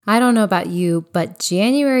I don't know about you, but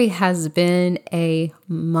January has been a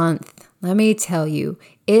month. Let me tell you,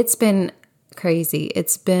 it's been crazy.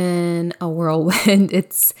 It's been a whirlwind.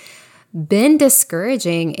 It's been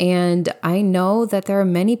discouraging. And I know that there are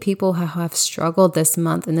many people who have struggled this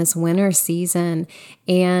month in this winter season.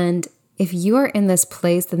 And if you are in this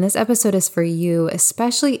place, then this episode is for you,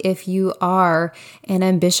 especially if you are an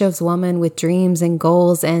ambitious woman with dreams and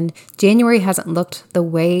goals and January hasn't looked the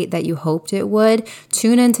way that you hoped it would.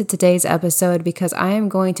 Tune into today's episode because I am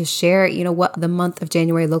going to share, what the month of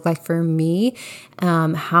January looked like for me,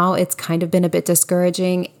 how it's kind of been a bit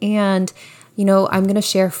discouraging, and I'm going to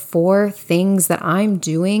share 4 things that I'm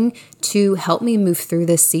doing to help me move through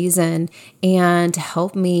this season and to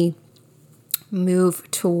help me move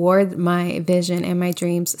toward my vision and my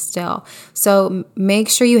dreams still. So make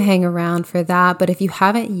sure you hang around for that. But if you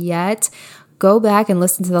haven't yet, go back and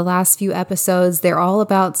listen to the last few episodes. They're all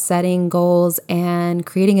about setting goals and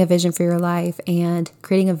creating a vision for your life and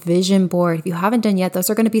creating a vision board. If you haven't done yet, those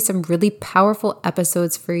are going to be some really powerful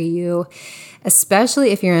episodes for you,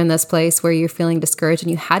 especially if you're in this place where you're feeling discouraged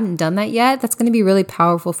and you hadn't done that yet. That's going to be really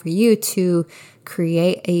powerful for you to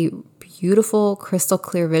create a beautiful, crystal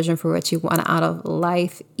clear vision for what you want out of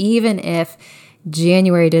life, even if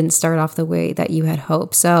January didn't start off the way that you had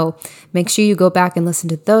hoped. So make sure you go back and listen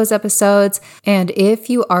to those episodes. And if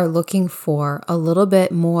you are looking for a little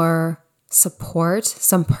bit more support,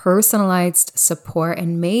 some personalized support,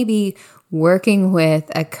 and maybe working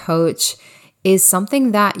with a coach is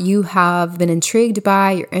something that you have been intrigued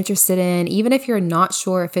by, you're interested in, even if you're not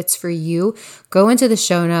sure if it's for you, go into the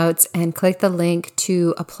show notes and click the link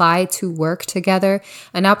to apply to work together.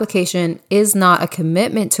 An application is not a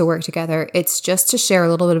commitment to work together. It's just to share a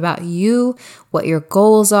little bit about you, what your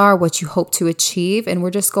goals are, what you hope to achieve. And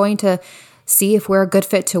we're just going to see if we're a good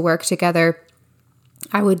fit to work together.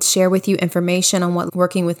 I would share with you information on what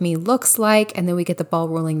working with me looks like, and then we get the ball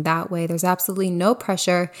rolling that way. There's absolutely no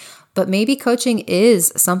pressure. But maybe coaching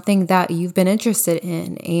is something that you've been interested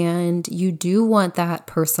in and you do want that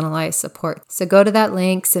personalized support. So go to that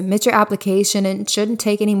link, submit your application, and it shouldn't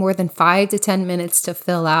take any more than 5 to 10 minutes to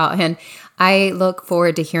fill out. And I look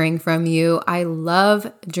forward to hearing from you. I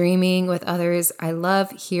love dreaming with others. I love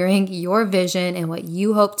hearing your vision and what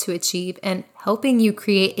you hope to achieve, and helping you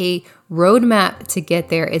create a roadmap to get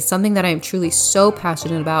there is something that I'm truly so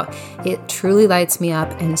passionate about. It truly lights me up.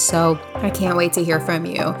 And so I can't wait to hear from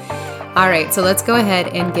you. All right, so let's go ahead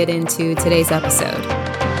and get into today's episode.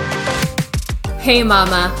 Hey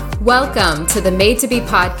mama, welcome to the Made to Be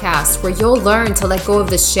podcast, where you'll learn to let go of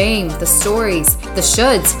the shame, the stories, the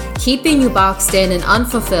shoulds, keeping you boxed in and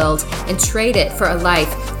unfulfilled, and trade it for a life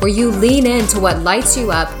where you lean into what lights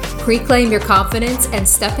you up, reclaim your confidence, and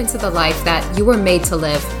step into the life that you were made to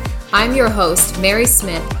live. I'm your host, Mary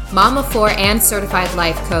Smith, mom of 4 and certified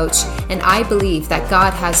life coach, and I believe that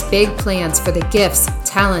God has big plans for the gifts,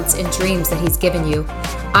 talents, and dreams that He's given you.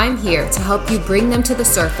 I'm here to help you bring them to the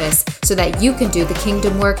surface so that you can do the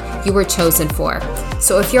kingdom work you were chosen for.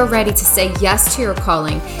 So if you're ready to say yes to your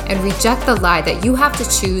calling and reject the lie that you have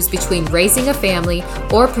to choose between raising a family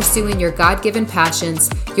or pursuing your God-given passions,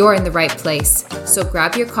 you're in the right place. So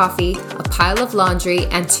grab your coffee, a pile of laundry,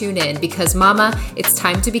 and tune in because, mama, it's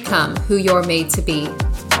time to become who you're made to be.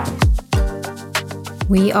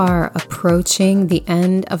 We are approaching the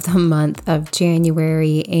end of the month of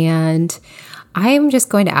January, and I am just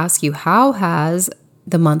going to ask you, how has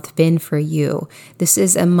the month been for you? This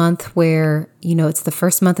is a month where, it's the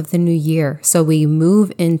first month of the new year. So we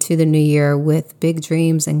move into the new year with big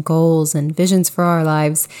dreams and goals and visions for our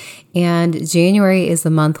lives. And January is the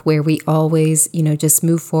month where we always, just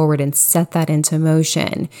move forward and set that into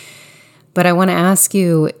motion. But I want to ask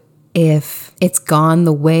you if it's gone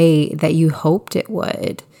the way that you hoped it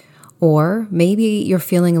would, or maybe you're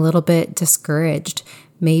feeling a little bit discouraged.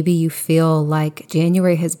 Maybe you feel like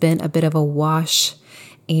January has been a bit of a wash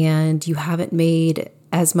and you haven't made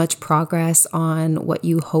as much progress on what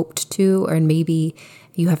you hoped to, or maybe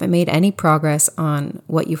you haven't made any progress on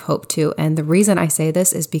what you've hoped to. And the reason I say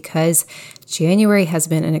this is because January has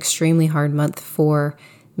been an extremely hard month for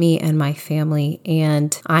me and my family.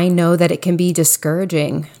 And I know that it can be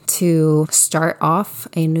discouraging to start off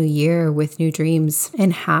a new year with new dreams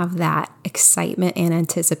and have that excitement and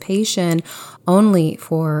anticipation only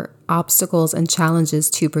for obstacles and challenges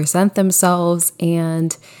to present themselves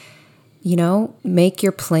and, make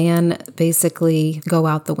your plan basically go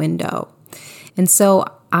out the window. And so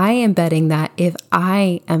I am betting that if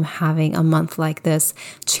I am having a month like this,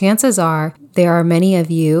 chances are there are many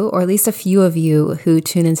of you, or at least a few of you, who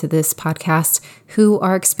tune into this podcast who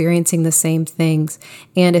are experiencing the same things.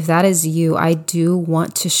 And if that is you, I do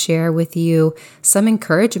want to share with you some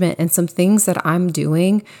encouragement and some things that I'm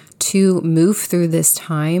doing to move through this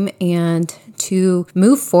time and to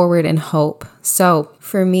move forward in hope. So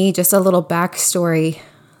for me, just a little backstory,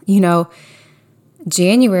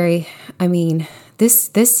 January,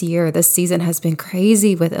 this year, this season has been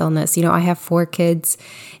crazy with illness. I have 4 kids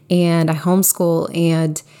and I homeschool,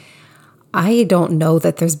 and I don't know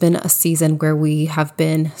that there's been a season where we have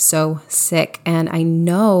been so sick. And I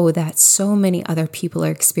know that so many other people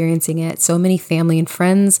are experiencing it. So many family and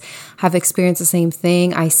friends have experienced the same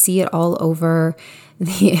thing. I see it all over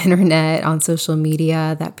the internet, on social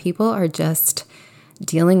media, that people are just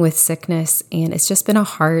dealing with sickness, and it's just been a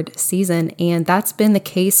hard season. And that's been the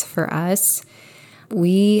case for us.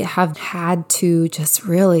 We have had to just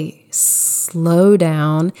really slow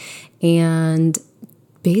down and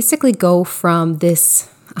basically I've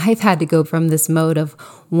had to go from this mode of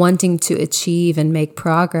wanting to achieve and make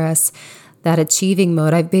progress, that achieving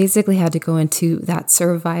mode. I've basically had to go into that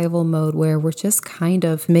survival mode where we're just kind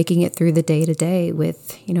of making it through the day to day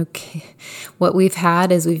with, what we've had,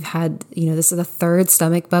 this is the 3rd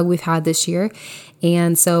stomach bug we've had this year.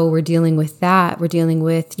 And so we're dealing with that. We're dealing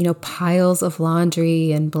with, piles of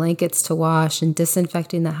laundry and blankets to wash and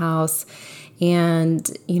disinfecting the house. And,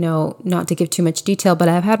 not to give too much detail, but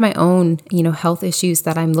I've had my own, health issues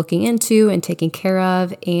that I'm looking into and taking care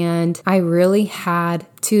of. And I really had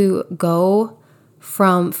to go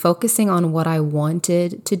from focusing on what I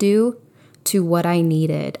wanted to do to what I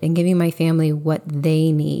needed and giving my family what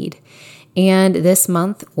they need. And this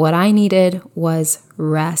month, what I needed was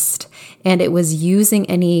rest. And it was using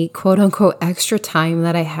any quote unquote extra time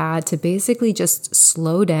that I had to basically just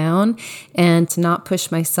slow down and to not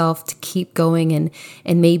push myself to keep going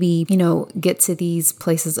and maybe, get to these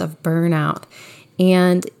places of burnout.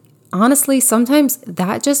 And honestly, sometimes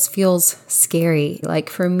that just feels scary. Like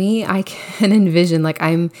for me, I can envision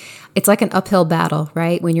it's like an uphill battle,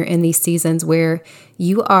 right? When you're in these seasons where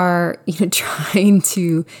you are, trying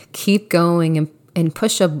to keep going and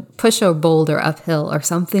push a boulder uphill or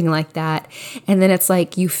something like that. And then it's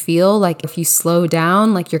like you feel like if you slow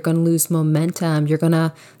down, like you're going to lose momentum, you're going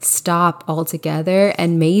to stop altogether,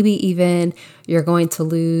 and maybe even you're going to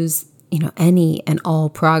lose any and all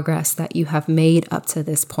progress that you have made up to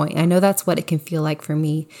this point. I know that's what it can feel like for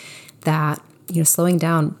me, that, slowing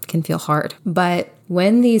down can feel hard. But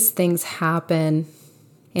when these things happen,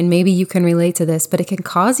 and maybe you can relate to this, but it can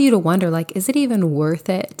cause you to wonder, is it even worth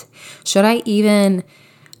it? Should I even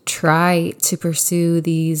try to pursue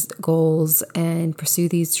these goals and pursue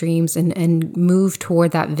these dreams and move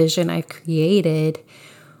toward that vision I've created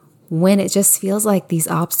when it just feels like these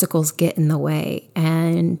obstacles get in the way?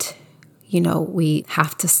 And we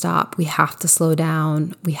have to stop, we have to slow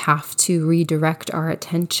down, we have to redirect our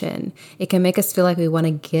attention. It can make us feel like we want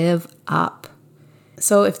to give up.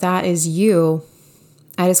 So if that is you,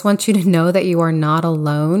 I just want you to know that you are not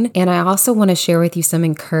alone. And I also want to share with you some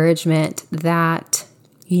encouragement that,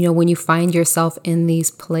 when you find yourself in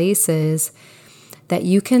these places, that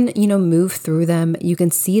you can, move through them. You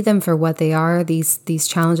can see them for what they are, these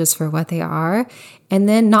challenges for what they are, and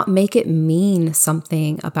then not make it mean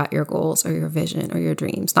something about your goals or your vision or your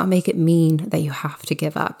dreams, not make it mean that you have to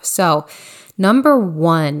give up. So, number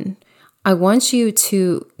 1, I want you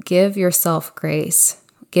to give yourself grace.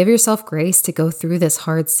 Give yourself grace to go through this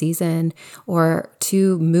hard season or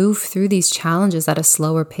to move through these challenges at a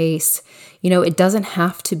slower pace. It doesn't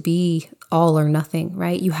have to be all or nothing,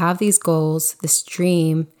 right? You have these goals, this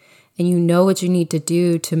dream, and you know what you need to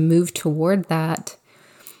do to move toward that.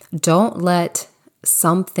 Don't let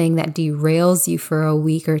something that derails you for a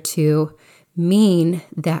week or two mean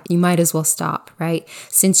that you might as well stop, right?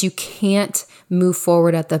 Since you can't move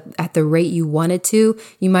forward at the rate you wanted to,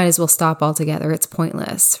 you might as well stop altogether. It's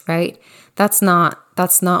pointless, right? That's not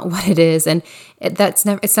what it is, and it's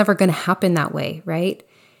never going to happen that way, right?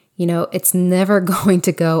 It's never going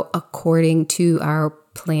to go according to our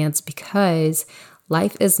plans because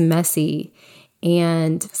life is messy,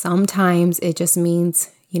 and sometimes it just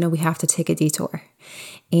means, we have to take a detour.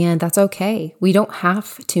 And that's okay. We don't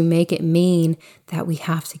have to make it mean that we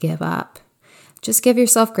have to give up. Just give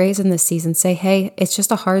yourself grace in this season. Say, hey, it's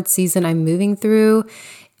just a hard season I'm moving through.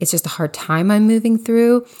 It's just a hard time I'm moving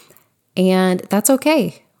through. And that's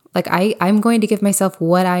okay. I'm going to give myself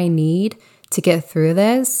what I need to get through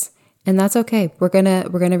this. And that's okay. We're gonna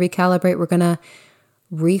recalibrate. We're gonna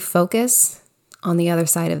refocus on the other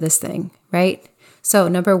side of this thing, right? So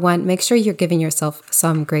number 1, make sure you're giving yourself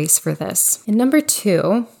some grace for this. And number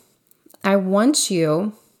 2, I want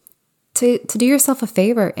you to do yourself a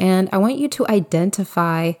favor. And I want you to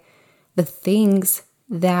identify the things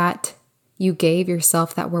that you gave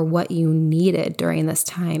yourself that were what you needed during this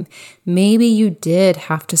time. Maybe you did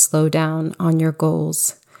have to slow down on your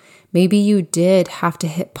goals. Maybe you did have to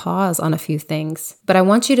hit pause on a few things. But I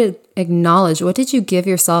want you to acknowledge, what did you give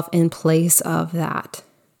yourself in place of that,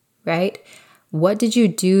 right? What did you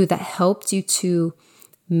do that helped you to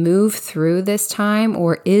move through this time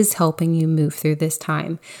or is helping you move through this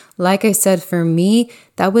time? Like I said, for me,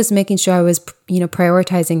 that was making sure I was,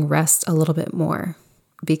 prioritizing rest a little bit more,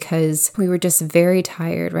 because we were just very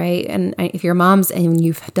tired, right? And if you're moms and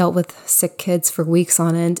you've dealt with sick kids for weeks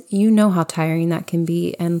on end, you know how tiring that can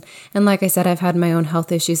be. And like I said, I've had my own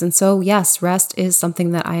health issues. And so yes, rest is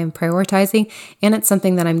something that I am prioritizing, and it's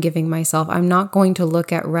something that I'm giving myself. I'm not going to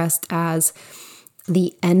look at rest as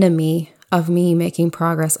the enemy of me making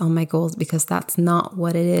progress on my goals, because that's not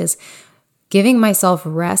what it is. Giving myself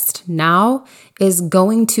rest now is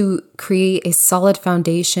going to create a solid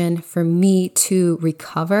foundation for me to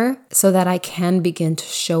recover so that I can begin to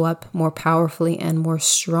show up more powerfully and more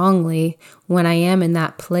strongly when I am in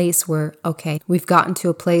that place where, okay, we've gotten to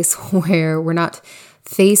a place where we're not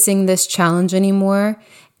facing this challenge anymore,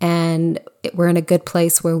 and we're in a good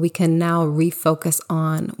place where we can now refocus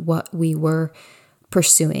on what we were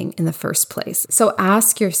pursuing in the first place. So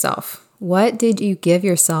ask yourself, what did you give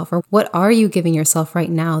yourself, or what are you giving yourself right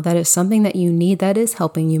now that is something that you need, that is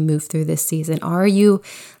helping you move through this season? Are you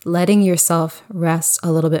letting yourself rest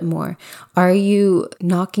a little bit more? Are you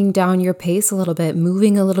knocking down your pace a little bit,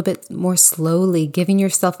 moving a little bit more slowly, giving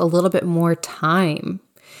yourself a little bit more time?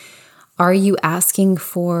 Are you asking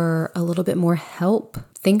for a little bit more help?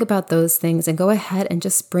 Think about those things and go ahead and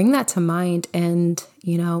just bring that to mind, and,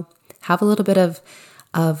 have a little bit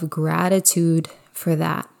of gratitude for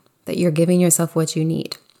that you're giving yourself what you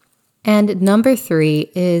need. And number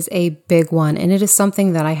 3 is a big one, and it is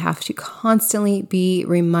something that I have to constantly be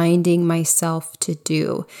reminding myself to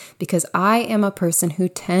do, because I am a person who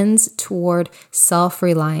tends toward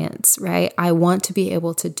self-reliance, right? I want to be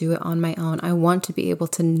able to do it on my own. I want to be able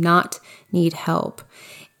to not need help.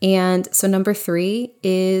 And so number 3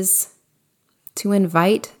 is to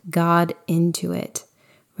invite God into it,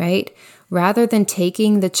 right? Rather than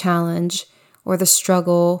taking the challenge or the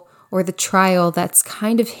struggle or the trial that's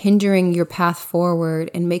kind of hindering your path forward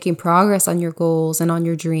and making progress on your goals and on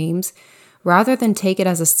your dreams, rather than take it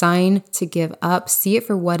as a sign to give up, see it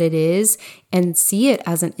for what it is, and see it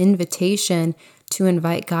as an invitation to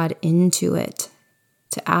invite God into it,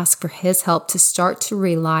 to ask for His help, to start to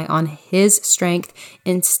rely on His strength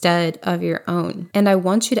instead of your own. And I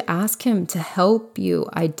want you to ask Him to help you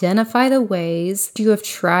identify the ways you have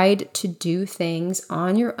tried to do things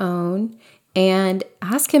on your own, and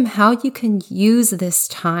ask Him how you can use this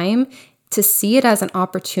time to see it as an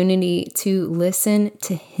opportunity to listen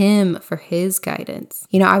to Him for His guidance.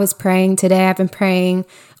 I was praying today. I've been praying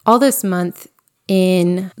all this month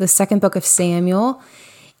in the second book of Samuel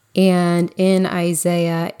and in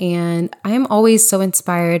Isaiah, and I am always so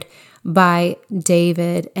inspired by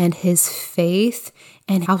David and his faith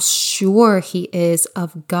and how sure he is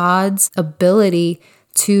of God's ability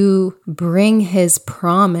to bring His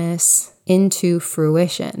promise into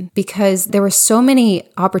fruition, because there were so many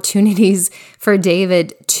opportunities for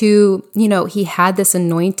David to, he had this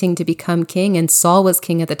anointing to become king, and Saul was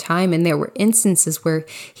king at the time. And there were instances where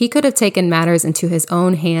he could have taken matters into his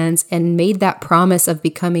own hands and made that promise of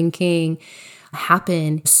becoming king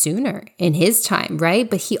happen sooner in his time, right?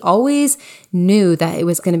 But he always knew that it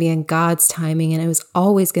was going to be in God's timing, and it was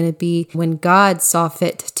always going to be when God saw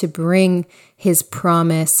fit to bring His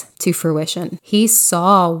promise to fruition. He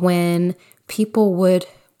saw when people would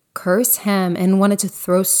curse him and wanted to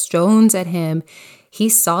throw stones at him. He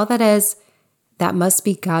saw that as, that must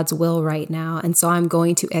be God's will right now, and so I'm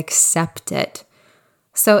going to accept it.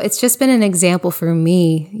 So it's just been an example for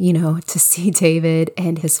me, to see David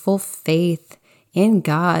and his full faith in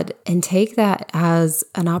God, and take that as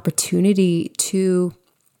an opportunity to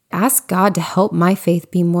ask God to help my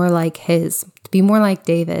faith be more like His, to be more like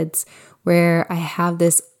David's, where I have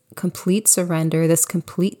this complete surrender, this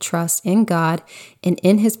complete trust in God and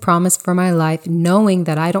in His promise for my life, knowing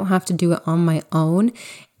that I don't have to do it on my own,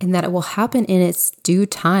 and that it will happen in its due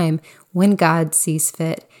time when God sees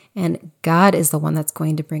fit. And God is the one that's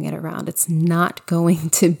going to bring it around. It's not going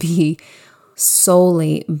to be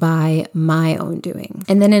solely by my own doing.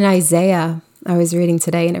 And then in Isaiah, I was reading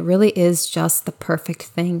today, and it really is just the perfect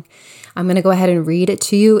thing. I'm going to go ahead and read it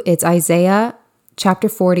to you. It's Isaiah chapter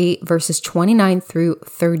 40, verses 29 through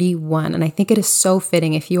 31. And I think it is so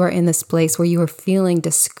fitting if you are in this place where you are feeling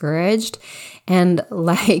discouraged and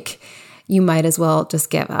like you might as well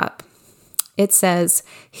just give up. It says,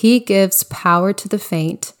 "He gives power to the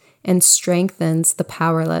faint and strengthens the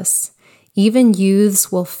powerless. Even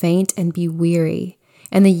youths will faint and be weary,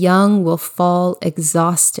 and the young will fall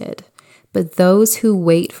exhausted. But those who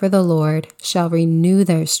wait for the Lord shall renew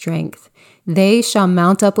their strength. They shall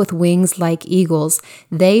mount up with wings like eagles.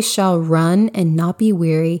 They shall run and not be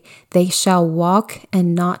weary. They shall walk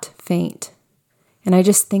and not faint." And I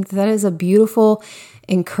just think that is a beautiful,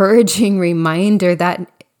 encouraging reminder that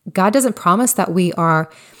God doesn't promise that we are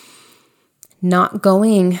not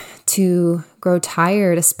going to grow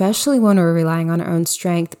tired, especially when we're relying on our own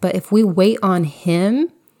strength. But if we wait on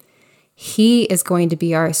Him, He is going to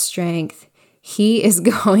be our strength. He is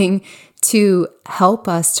going to help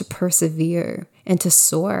us to persevere and to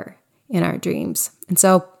soar in our dreams. And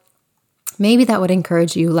so maybe that would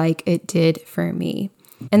encourage you like it did for me.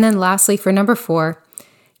 And then lastly, for number 4,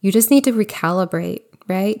 you just need to recalibrate,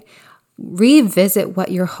 right? Revisit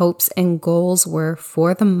what your hopes and goals were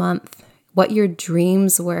for the month, what your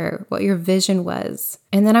dreams were, what your vision was.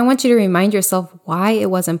 And then I want you to remind yourself why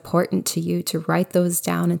it was important to you to write those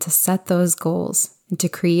down and to set those goals and to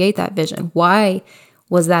create that vision. Why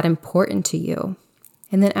was that important to you?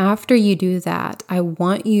 And then after you do that, I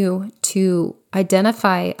want you to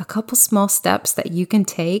identify a couple small steps that you can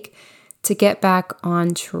take to get back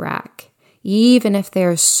on track. Even if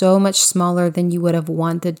they're so much smaller than you would have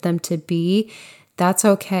wanted them to be, that's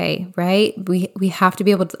okay, right? We have to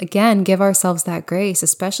be able to, again, give ourselves that grace,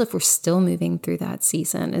 especially if we're still moving through that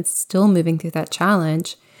season and still moving through that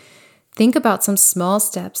challenge. Think about some small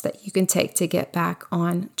steps that you can take to get back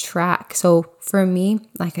on track. So for me,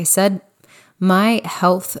 like I said, my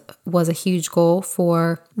health was a huge goal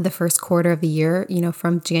for the first quarter of the year,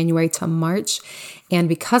 from January to March. And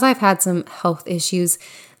because I've had some health issues,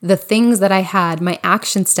 the things that I had, my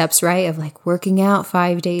action steps, right, of like working out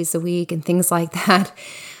 5 days a week and things like that,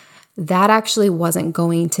 that actually wasn't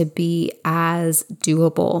going to be as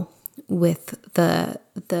doable with the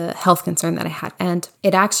health concern that I had. And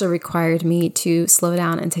it actually required me to slow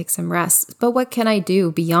down and take some rest. But what can I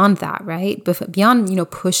do beyond that, right?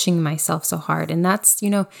 Beyond, pushing myself so hard. And that's,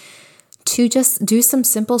 to just do some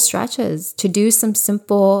simple stretches, to do some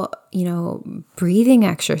simple, breathing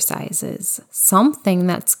exercises, something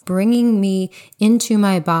that's bringing me into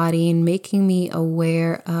my body and making me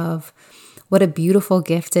aware of what a beautiful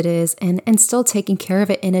gift it is, and still taking care of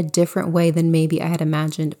it in a different way than maybe I had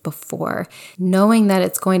imagined before, knowing that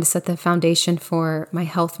it's going to set the foundation for my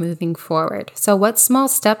health moving forward. So what small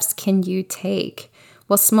steps can you take?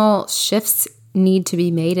 What small shifts need to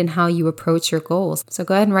be made in how you approach your goals? So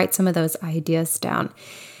go ahead and write some of those ideas down.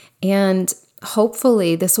 And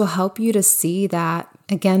hopefully this will help you to see that,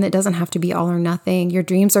 again, it doesn't have to be all or nothing. Your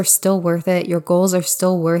dreams are still worth it. Your goals are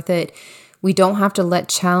still worth it. We don't have to let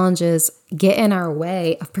challenges get in our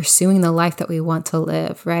way of pursuing the life that we want to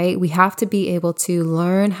live, right? We have to be able to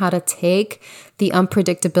learn how to take the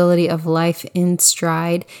unpredictability of life in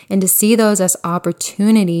stride and to see those as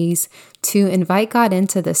opportunities to invite God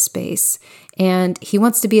into this space. And He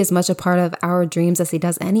wants to be as much a part of our dreams as He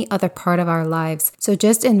does any other part of our lives. So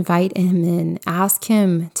just invite Him in, ask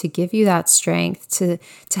Him to give you that strength, to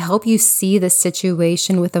help you see the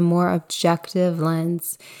situation with a more objective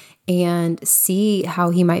lens, and see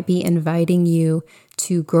how He might be inviting you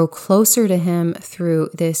to grow closer to Him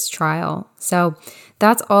through this trial. So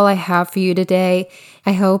that's all I have for you today.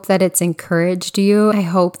 I hope that it's encouraged you. I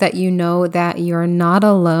hope that you know that you're not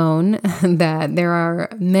alone, that there are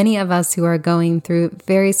many of us who are going through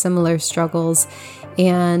very similar struggles,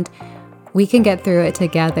 and we can get through it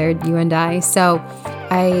together, you and I. So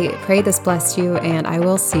I pray this blessed you, and I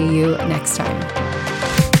will see you next time.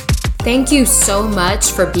 Thank you so much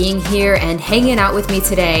for being here and hanging out with me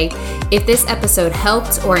today. If this episode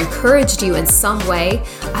helped or encouraged you in some way,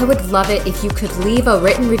 I would love it if you could leave a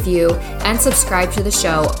written review and subscribe to the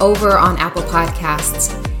show over on Apple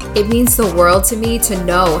Podcasts. It means the world to me to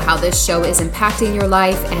know how this show is impacting your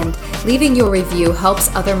life, and leaving your review helps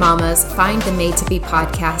other mamas find the Made to Be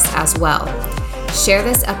podcast as well. Share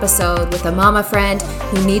this episode with a mama friend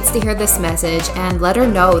who needs to hear this message and let her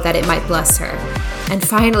know that it might bless her. And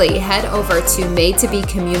finally, head over to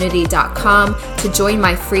madetobecommunity.com to join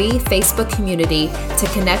my free Facebook community to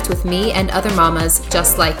connect with me and other mamas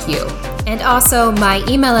just like you. And also, my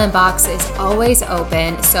email inbox is always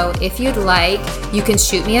open, so if you'd like, you can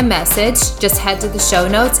shoot me a message. Just head to the show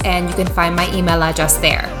notes and you can find my email address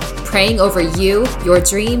there. Praying over you, your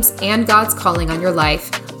dreams, and God's calling on your life.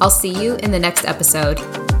 I'll see you in the next episode.